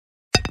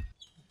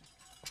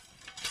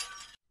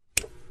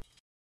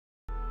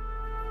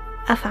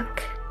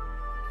Afanc,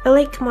 a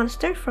lake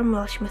monster from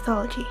Welsh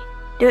mythology.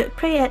 They would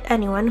prey at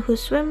anyone who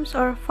swims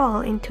or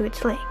falls into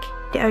its lake.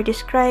 They are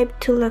described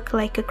to look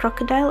like a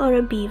crocodile or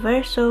a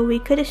beaver, so we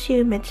could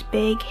assume it's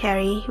big,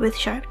 hairy, with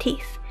sharp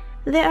teeth.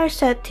 They are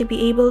said to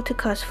be able to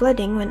cause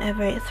flooding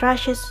whenever it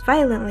thrashes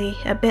violently,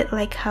 a bit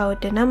like how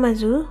the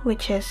Namazu,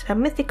 which is a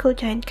mythical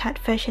giant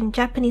catfish in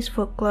Japanese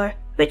folklore,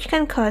 which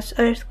can cause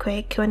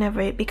earthquake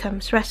whenever it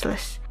becomes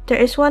restless. There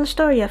is one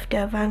story of the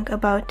Afanc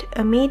about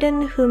a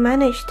maiden who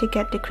managed to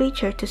get the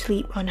creature to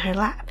sleep on her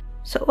lap.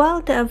 So while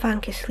the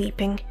Afanc is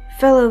sleeping,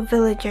 fellow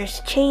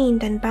villagers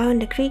chained and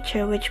bound the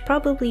creature, which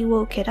probably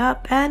woke it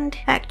up and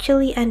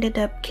actually ended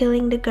up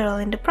killing the girl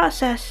in the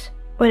process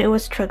when it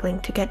was struggling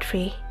to get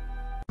free.